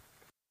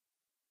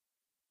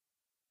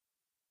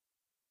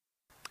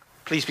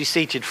Please be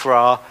seated for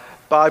our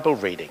Bible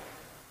reading.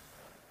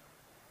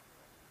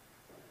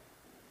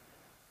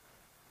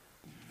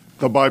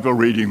 The Bible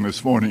reading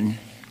this morning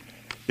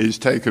is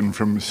taken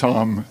from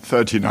Psalm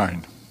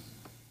 39.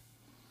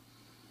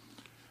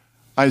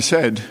 I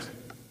said,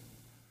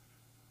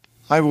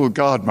 I will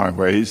guard my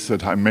ways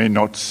that I may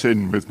not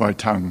sin with my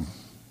tongue.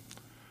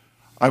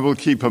 I will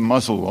keep a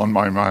muzzle on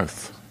my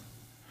mouth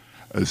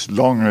as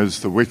long as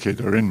the wicked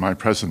are in my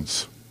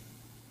presence.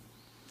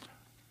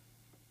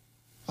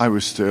 I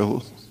was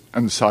still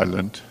and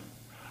silent.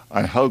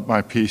 I held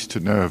my peace to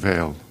no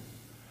avail.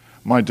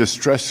 My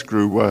distress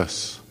grew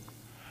worse.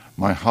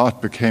 My heart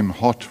became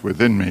hot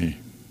within me.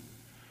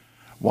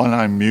 While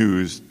I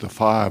mused, the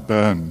fire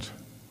burned.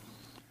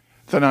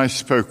 Then I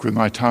spoke with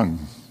my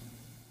tongue.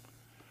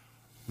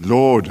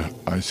 Lord,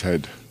 I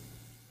said,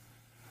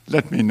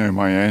 let me know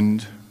my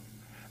end,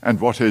 and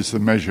what is the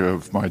measure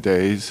of my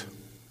days.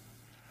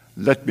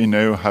 Let me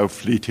know how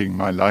fleeting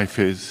my life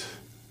is.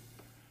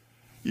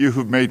 You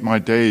have made my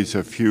days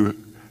a few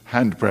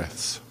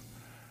handbreadths,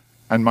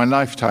 and my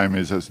lifetime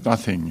is as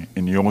nothing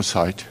in your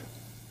sight.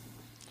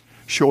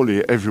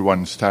 Surely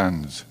everyone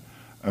stands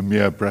a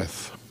mere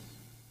breath.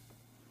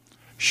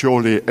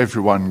 Surely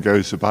everyone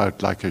goes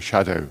about like a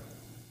shadow.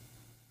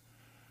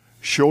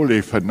 Surely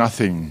for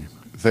nothing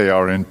they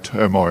are in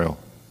turmoil.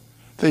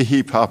 They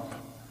heap up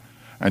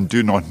and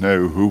do not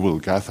know who will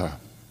gather.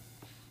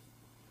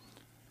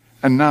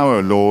 And now,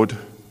 O Lord,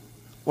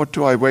 what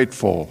do I wait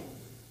for?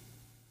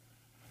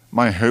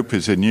 My hope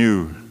is in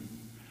you.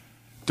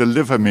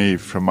 Deliver me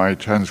from my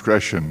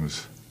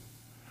transgressions.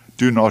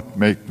 Do not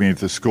make me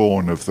the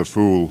scorn of the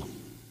fool.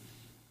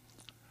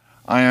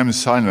 I am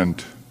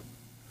silent.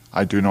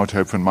 I do not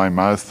open my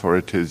mouth, for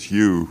it is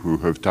you who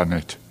have done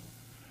it.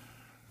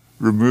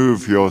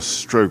 Remove your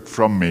stroke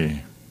from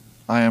me.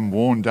 I am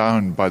worn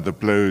down by the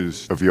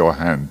blows of your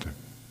hand.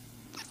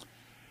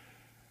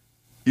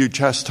 You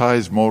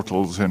chastise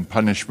mortals in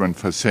punishment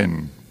for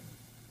sin,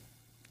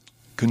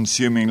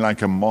 consuming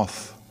like a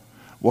moth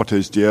what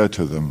is dear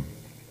to them.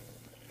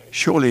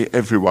 Surely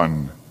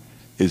everyone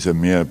is a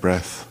mere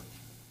breath.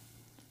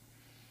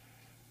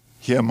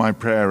 Hear my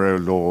prayer, O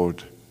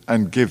Lord,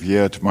 and give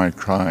ear to my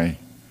cry.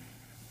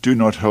 Do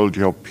not hold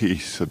your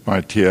peace at my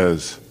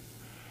tears,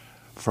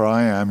 for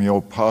I am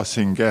your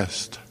passing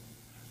guest,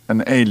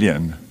 an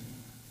alien,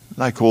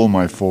 like all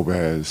my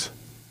forebears.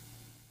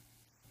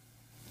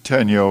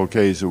 Turn your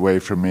gaze away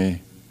from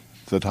me,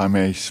 that I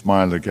may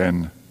smile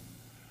again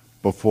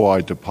before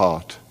I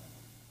depart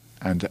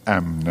and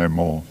am no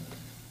more.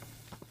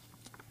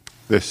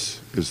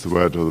 This is the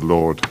word of the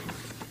Lord.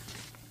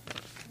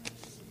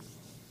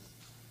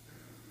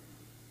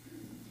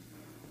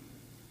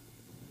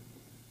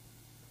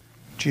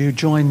 Do you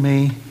join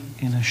me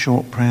in a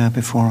short prayer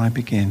before I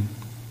begin?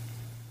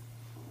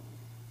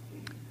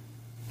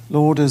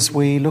 Lord, as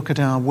we look at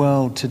our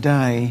world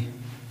today,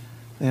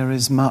 there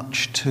is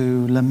much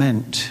to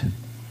lament.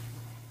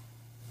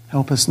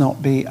 Help us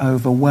not be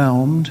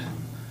overwhelmed,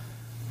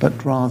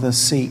 but rather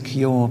seek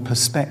your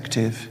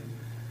perspective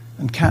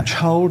and catch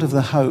hold of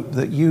the hope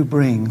that you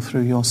bring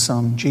through your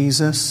Son,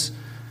 Jesus,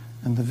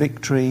 and the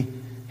victory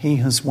he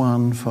has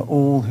won for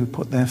all who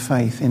put their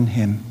faith in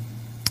him.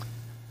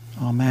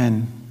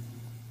 Amen.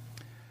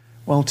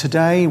 Well,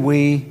 today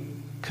we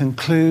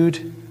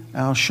conclude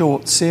our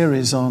short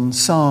series on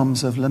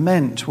Psalms of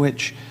Lament,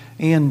 which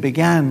Ian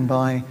began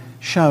by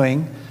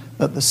showing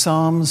that the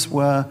Psalms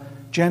were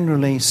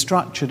generally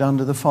structured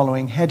under the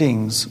following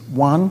headings.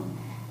 1,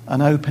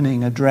 an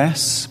opening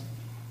address.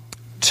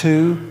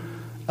 2,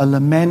 a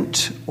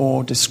lament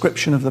or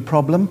description of the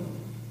problem.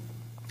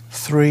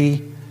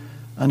 3,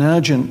 an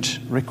urgent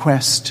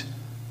request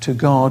to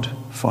God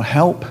for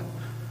help.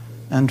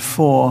 And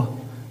 4,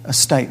 a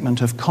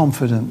statement of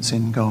confidence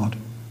in God.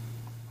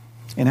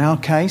 In our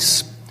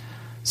case,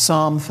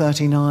 Psalm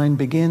 39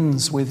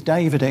 begins with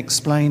David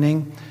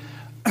explaining,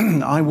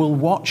 I will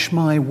watch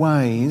my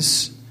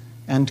ways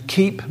and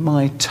keep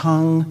my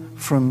tongue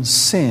from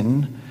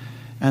sin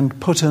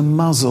and put a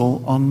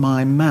muzzle on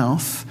my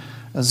mouth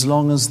as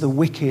long as the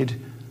wicked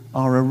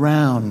are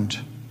around.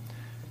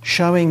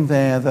 Showing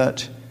there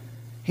that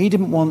he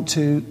didn't want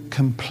to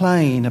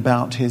complain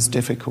about his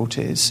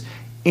difficulties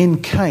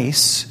in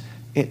case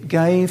it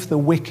gave the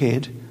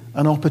wicked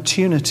an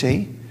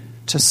opportunity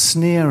to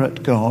sneer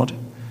at God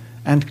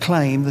and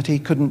claim that he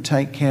couldn't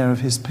take care of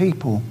his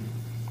people.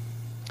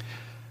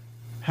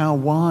 How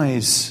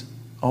wise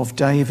of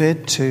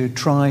David to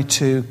try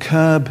to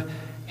curb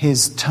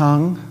his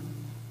tongue,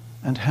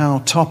 and how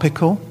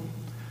topical.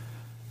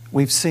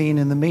 We've seen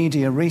in the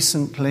media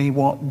recently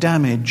what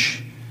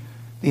damage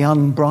the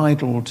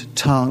unbridled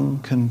tongue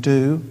can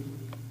do.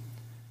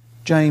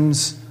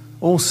 James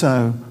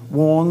also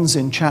warns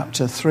in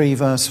chapter 3,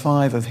 verse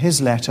 5 of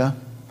his letter,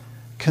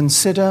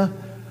 consider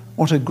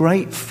what a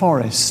great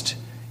forest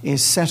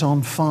is set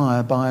on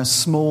fire by a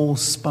small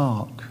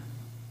spark.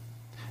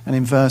 And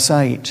in verse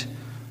 8,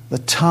 the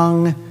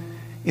tongue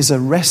is a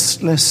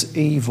restless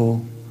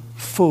evil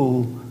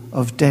full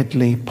of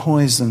deadly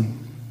poison.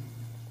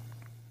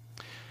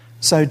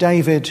 So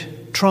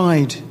David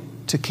tried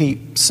to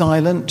keep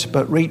silent,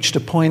 but reached a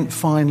point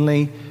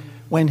finally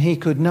when he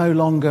could no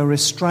longer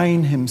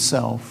restrain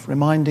himself,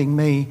 reminding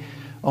me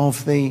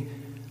of the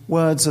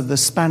words of the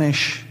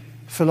Spanish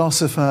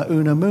philosopher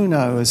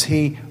Unamuno as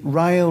he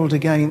railed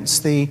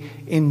against the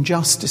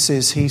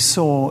injustices he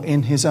saw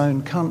in his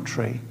own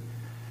country.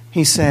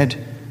 He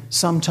said,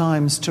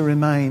 "Sometimes to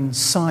remain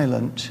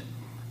silent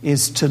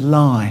is to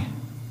lie."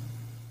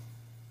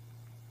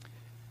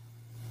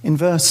 In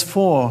verse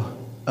 4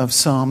 of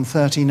Psalm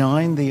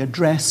 39, the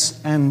address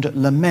and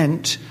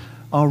lament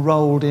are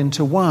rolled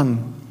into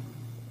one.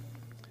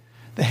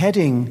 The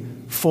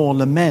heading for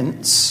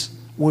laments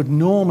would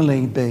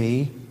normally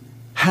be,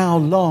 "How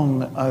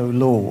long, O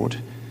Lord?"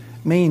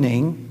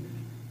 Meaning,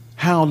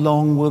 how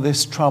long will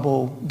this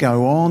trouble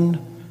go on?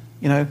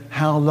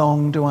 How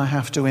long do I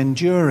have to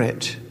endure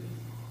it?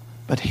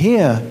 But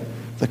here,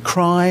 the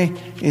cry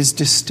is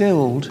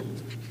distilled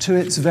to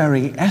its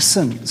very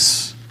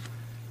essence.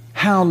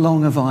 How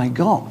long have I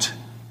got?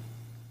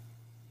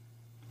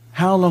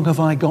 How long have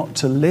I got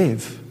to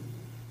live?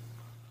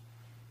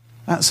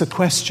 That's a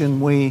question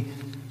we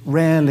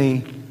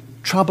rarely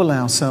trouble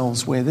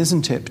ourselves with,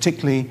 isn't it?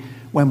 Particularly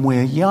when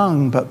we're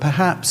young, but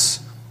perhaps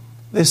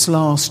this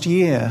last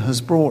year has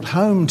brought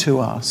home to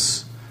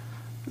us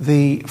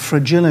the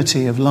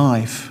fragility of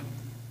life.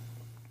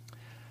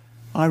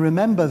 I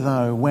remember,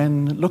 though,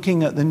 when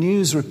looking at the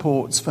news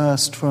reports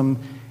first from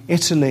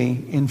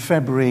Italy in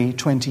February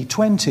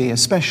 2020,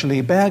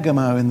 especially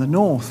Bergamo in the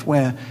north,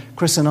 where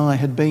Chris and I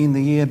had been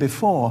the year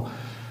before,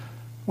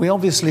 we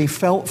obviously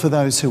felt for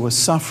those who were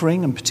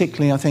suffering, and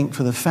particularly, I think,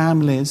 for the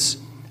families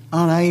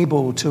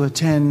unable to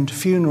attend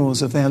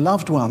funerals of their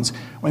loved ones.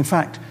 Well, in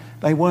fact,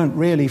 they weren't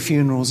really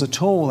funerals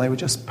at all. They were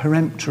just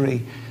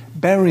peremptory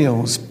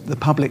burials. The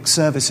public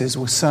services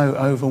were so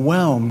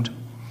overwhelmed.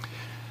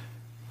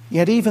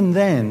 Yet even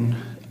then,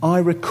 I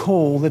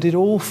recall that it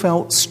all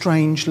felt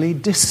strangely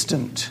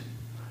distant.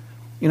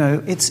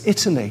 It's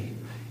Italy.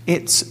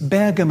 It's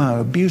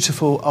Bergamo, a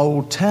beautiful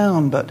old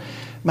town, but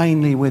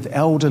mainly with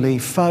elderly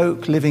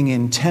folk living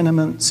in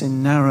tenements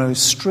in narrow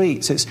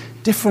streets. It's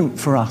different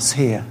for us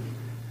here.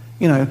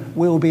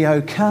 We'll be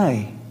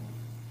okay.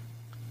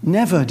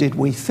 Never did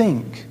we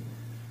think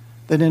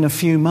that in a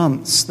few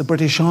months the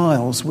British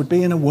Isles would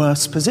be in a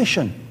worse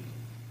position.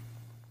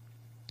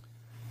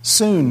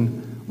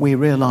 Soon we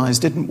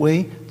realised, didn't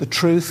we, the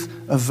truth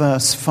of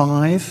verse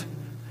 5.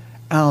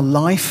 Our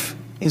life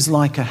is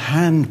like a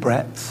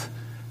handbreadth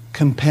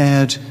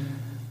compared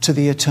to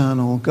the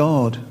eternal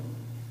God.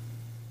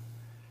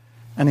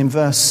 And in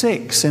verse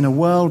 6, in a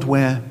world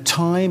where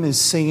time is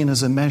seen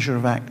as a measure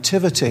of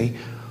activity,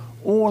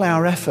 all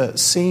our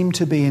efforts seem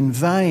to be in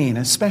vain,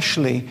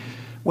 especially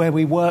where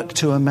we work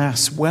to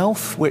amass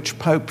wealth, which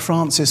Pope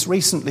Francis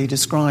recently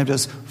described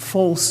as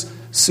false,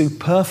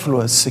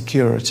 superfluous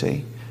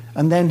security,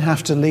 and then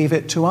have to leave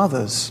it to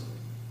others.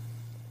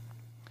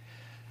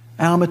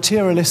 Our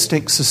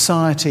materialistic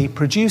society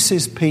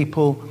produces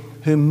people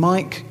whom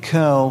Mike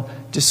Curl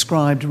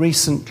described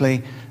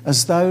recently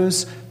as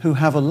those who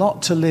have a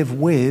lot to live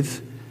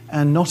with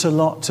and not a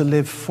lot to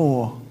live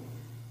for.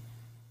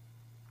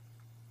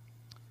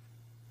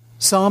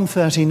 Psalm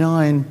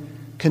 39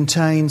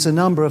 contains a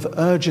number of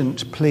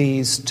urgent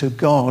pleas to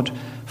God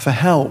for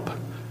help.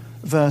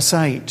 Verse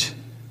 8,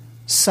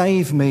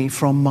 "Save me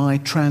from my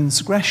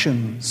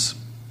transgressions."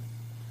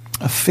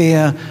 A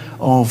fear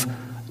of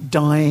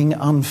dying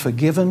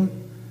unforgiven,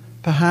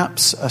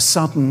 perhaps a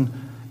sudden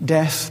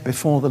death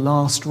before the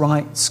last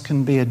rites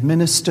can be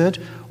administered,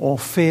 or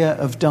fear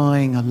of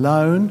dying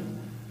alone,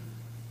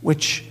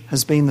 which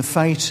has been the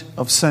fate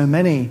of so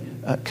many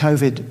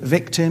COVID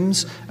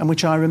victims, and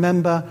which I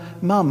remember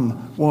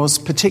Mum was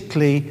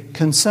particularly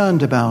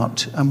concerned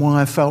about, and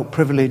why I felt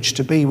privileged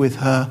to be with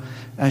her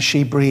as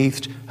she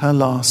breathed her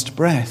last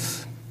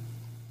breath.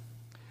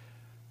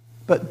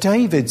 But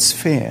David's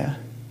fear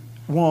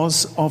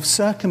was of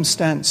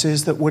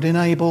circumstances that would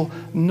enable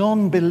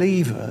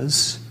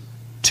non-believers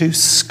to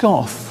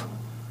scoff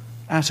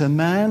at a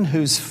man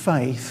whose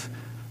faith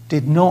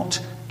did not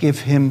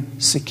give him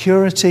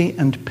security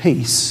and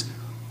peace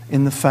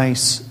in the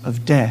face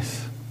of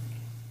death.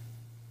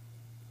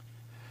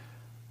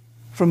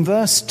 From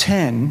verse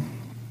 10,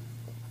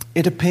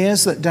 it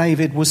appears that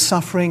David was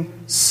suffering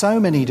so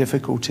many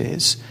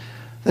difficulties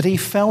that he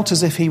felt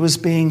as if he was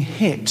being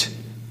hit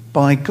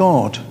by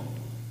God.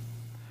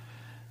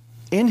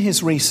 In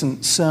his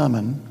recent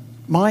sermon,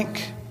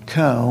 Mike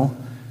Curl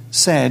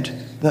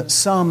said that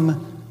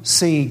some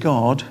see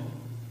God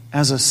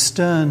as a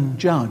stern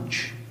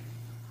judge,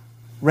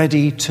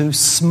 ready to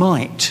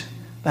smite,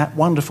 that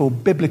wonderful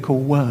biblical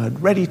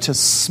word, ready to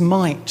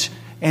smite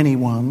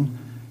anyone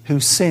who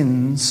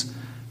sins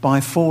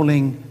by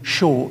falling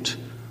short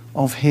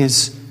of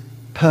his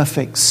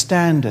perfect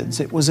standards.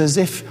 It was as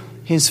if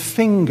his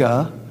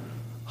finger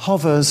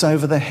hovers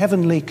over the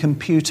heavenly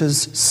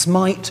computer's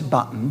smite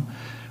button,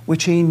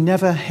 which he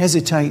never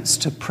hesitates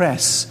to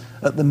press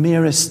at the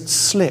merest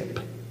slip.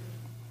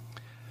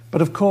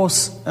 But of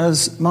course,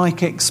 as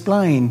Mike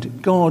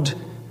explained, God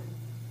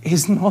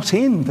is not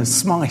in the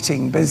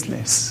smiting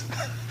business.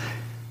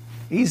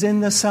 He's in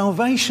the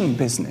salvation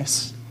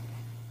business.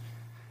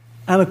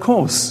 And of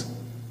course,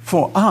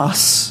 for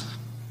us,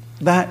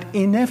 that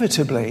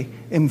inevitably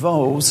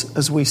involves,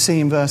 as we see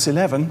in verse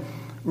 11,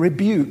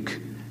 rebuke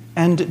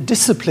and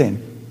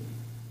discipline.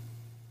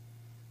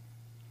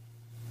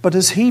 But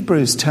as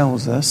Hebrews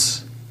tells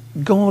us,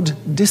 God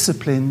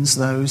disciplines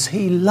those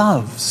he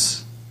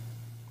loves.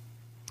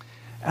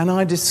 And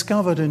I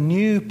discovered a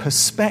new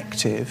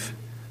perspective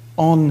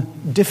on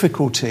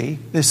difficulty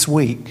this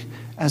week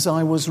as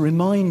I was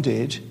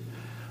reminded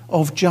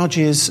of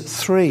Judges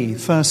 3,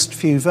 first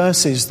few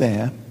verses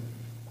there,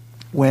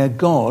 where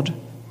God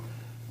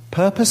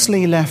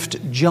purposely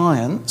left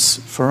giants,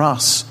 for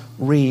us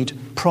read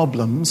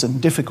problems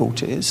and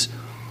difficulties,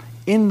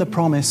 in the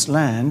promised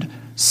land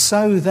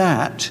so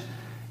that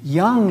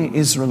young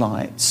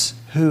Israelites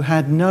who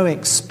had no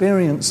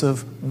experience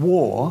of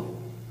war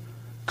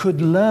could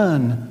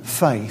learn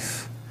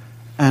faith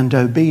and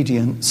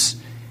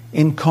obedience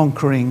in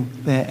conquering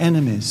their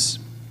enemies.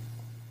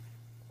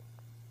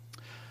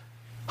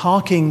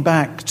 Harking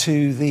back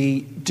to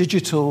the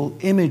digital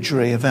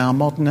imagery of our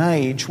modern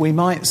age, we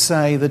might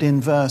say that in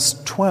verse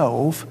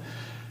 12,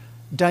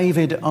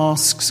 David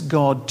asks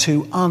God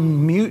to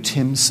unmute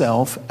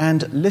himself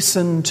and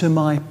listen to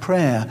my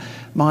prayer,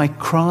 my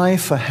cry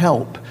for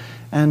help,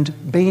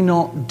 and be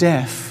not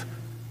deaf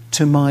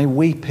to my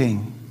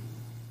weeping,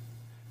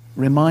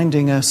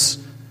 reminding us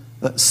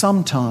that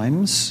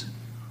sometimes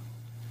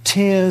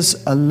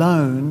tears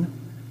alone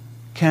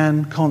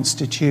can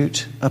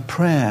constitute a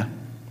prayer.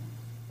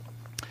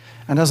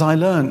 And as I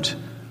learnt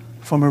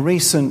from a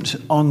recent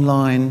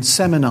online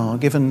seminar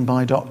given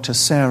by Dr.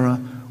 Sarah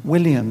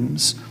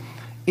Williams,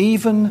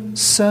 even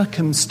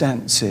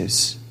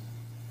circumstances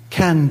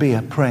can be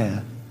a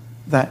prayer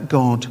that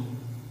God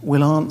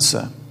will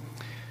answer.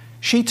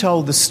 She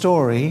told the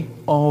story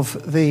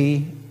of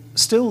the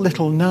still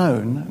little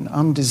known, and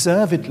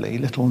undeservedly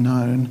little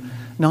known,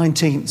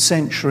 19th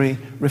century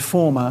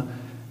reformer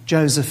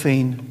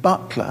Josephine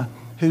Butler,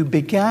 who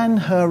began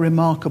her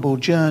remarkable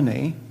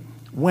journey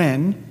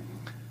when,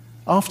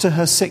 after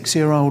her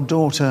 6-year-old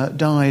daughter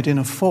died in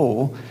a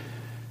fall,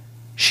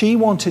 she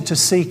wanted to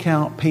seek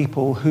out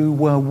people who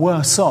were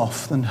worse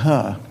off than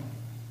her.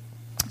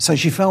 So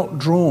she felt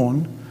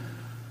drawn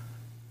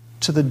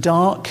to the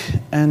dark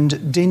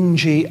and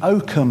dingy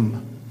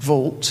Oakham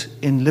vault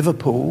in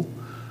Liverpool,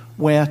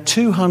 where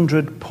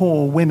 200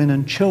 poor women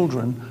and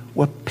children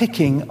were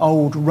picking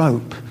old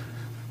rope,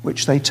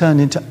 which they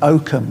turned into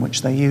oakum,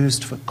 which they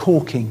used for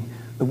caulking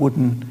the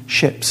wooden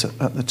ships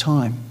at the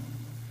time.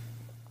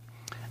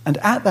 And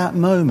at that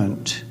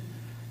moment,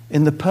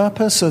 in the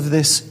purpose of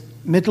this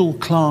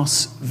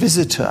middle-class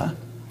visitor,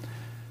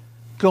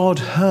 God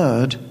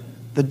heard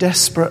the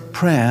desperate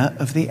prayer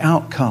of the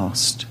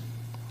outcast.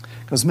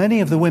 Because many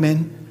of the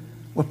women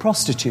were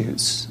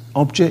prostitutes,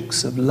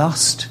 objects of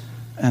lust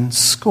and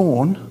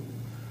scorn.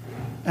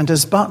 And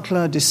as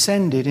Butler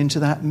descended into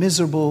that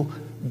miserable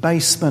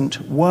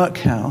basement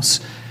workhouse,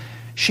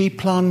 she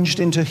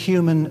plunged into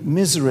human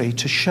misery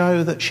to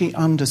show that she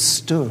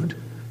understood,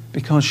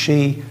 because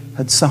she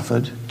had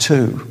suffered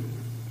too.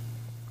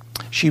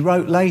 She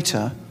wrote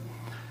later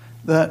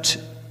that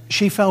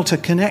she felt a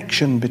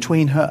connection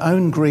between her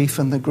own grief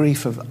and the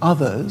grief of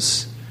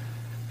others,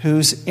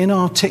 whose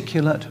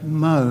inarticulate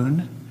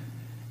moan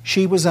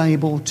she was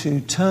able to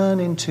turn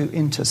into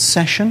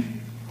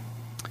intercession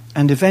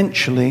and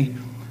eventually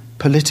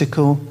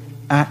political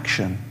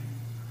action.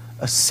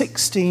 A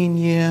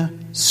 16-year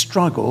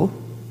struggle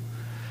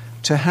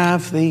to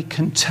have the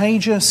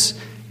Contagious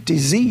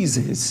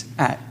Diseases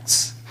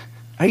Acts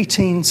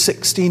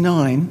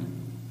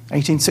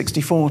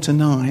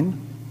 1864-9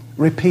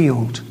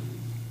 repealed.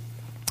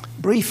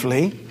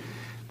 Briefly,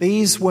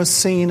 these were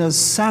seen as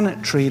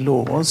sanitary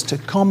laws to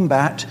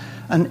combat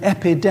an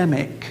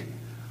epidemic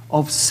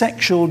of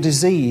sexual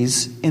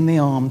disease in the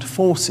armed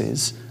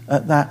forces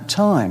at that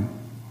time.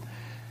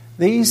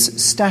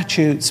 These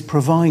statutes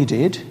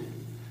provided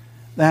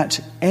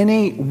that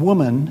any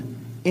woman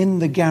in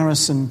the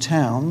garrison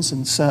towns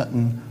and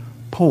certain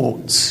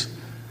ports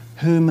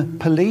whom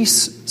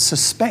police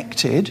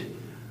suspected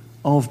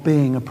of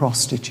being a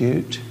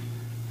prostitute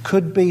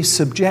could be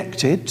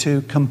subjected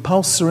to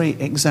compulsory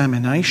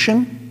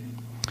examination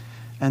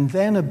and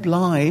then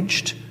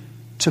obliged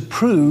to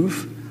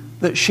prove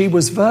that she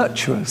was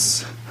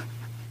virtuous.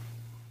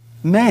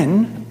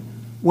 Men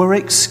were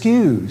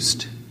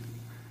excused,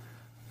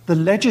 the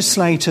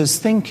legislators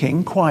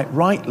thinking, quite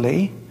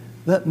rightly,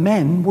 that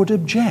men would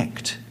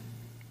object.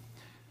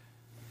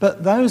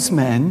 But those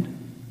men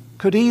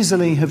could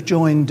easily have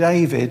joined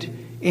David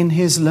in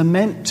his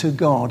lament to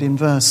God in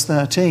verse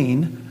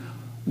 13,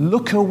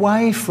 "Look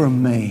away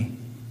from me."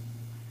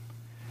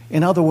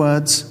 In other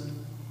words,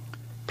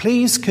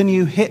 please can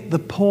you hit the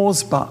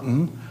pause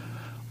button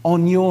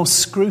on your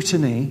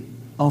scrutiny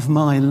of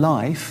my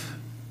life,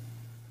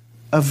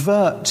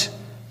 avert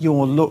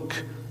your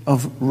look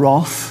of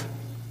wrath,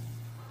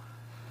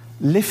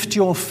 lift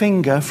your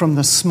finger from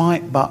the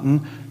smite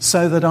button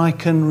so that I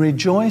can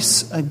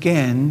rejoice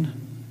again,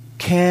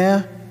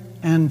 care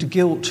and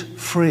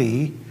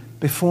guilt-free,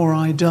 before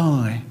I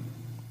die.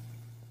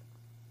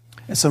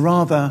 It's a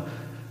rather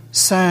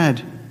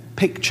sad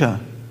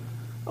picture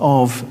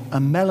of a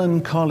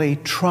melancholy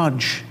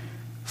trudge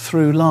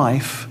through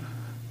life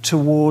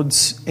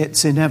towards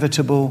its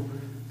inevitable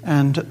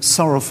and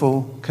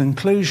sorrowful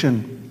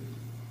conclusion.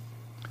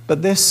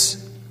 But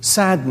this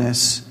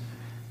sadness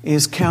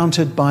is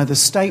countered by the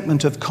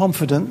statement of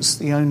confidence,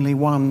 the only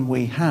one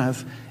we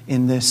have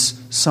in this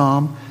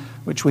psalm,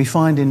 which we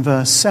find in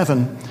verse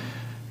 7,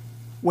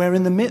 where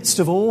in the midst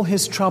of all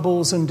his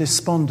troubles and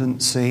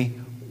despondency,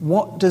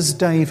 what does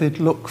David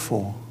look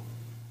for?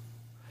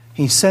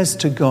 He says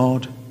to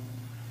God,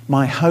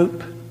 "My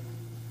hope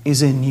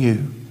is in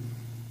you."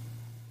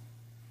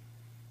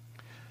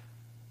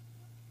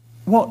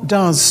 What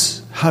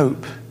does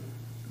hope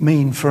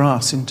mean for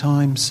us in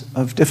times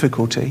of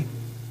difficulty?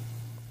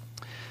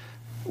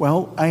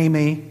 Well,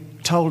 Amy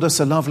told us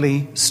a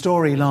lovely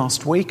story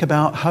last week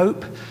about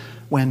hope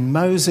when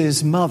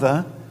Moses'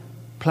 mother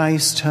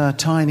placed her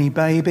tiny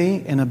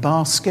baby in a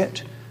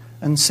basket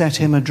and set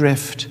him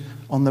adrift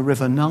on the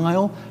River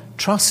Nile,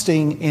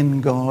 trusting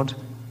in God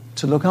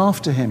to look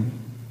after him.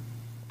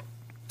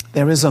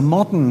 There is a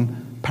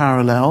modern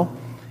parallel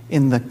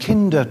in the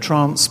Kinder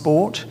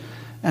Transport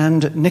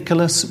and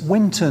Nicholas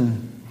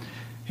Winton,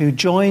 who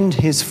joined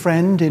his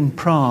friend in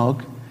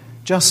Prague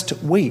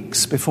just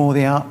weeks before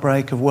the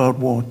outbreak of World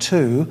War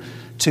II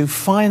to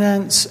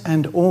finance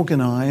and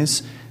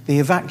organise the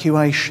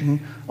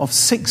evacuation of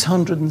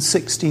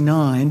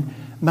 669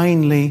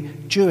 mainly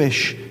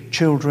Jewish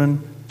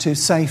children to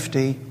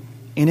safety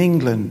in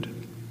England.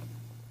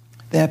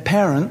 Their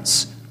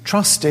parents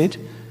trusted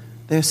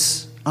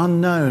this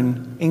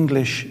unknown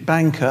English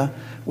banker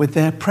with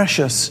their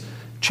precious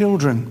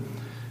children,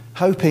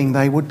 hoping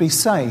they would be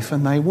safe,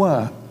 and they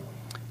were.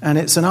 And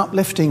it's an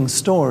uplifting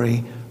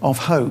story of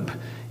hope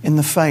in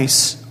the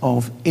face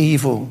of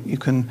evil. You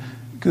can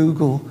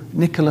Google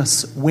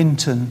Nicholas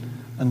Winton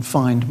and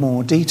find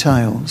more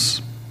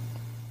details.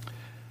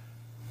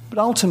 But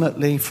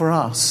ultimately for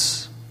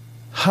us,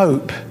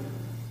 hope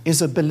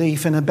is a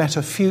belief in a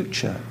better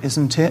future,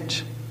 isn't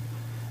it?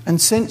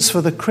 And since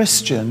for the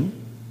Christian,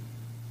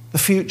 the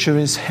future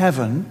is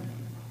heaven,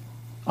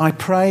 I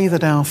pray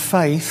that our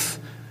faith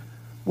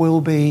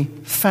will be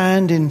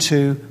fanned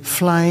into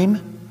flame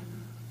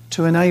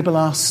to enable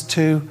us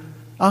to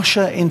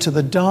usher into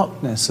the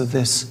darkness of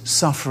this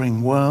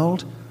suffering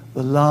world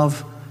the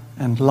love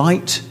and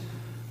light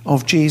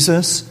of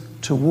Jesus,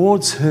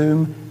 towards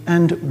whom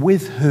and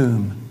with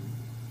whom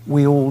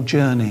we all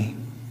journey.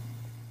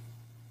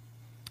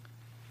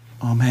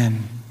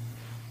 Amen.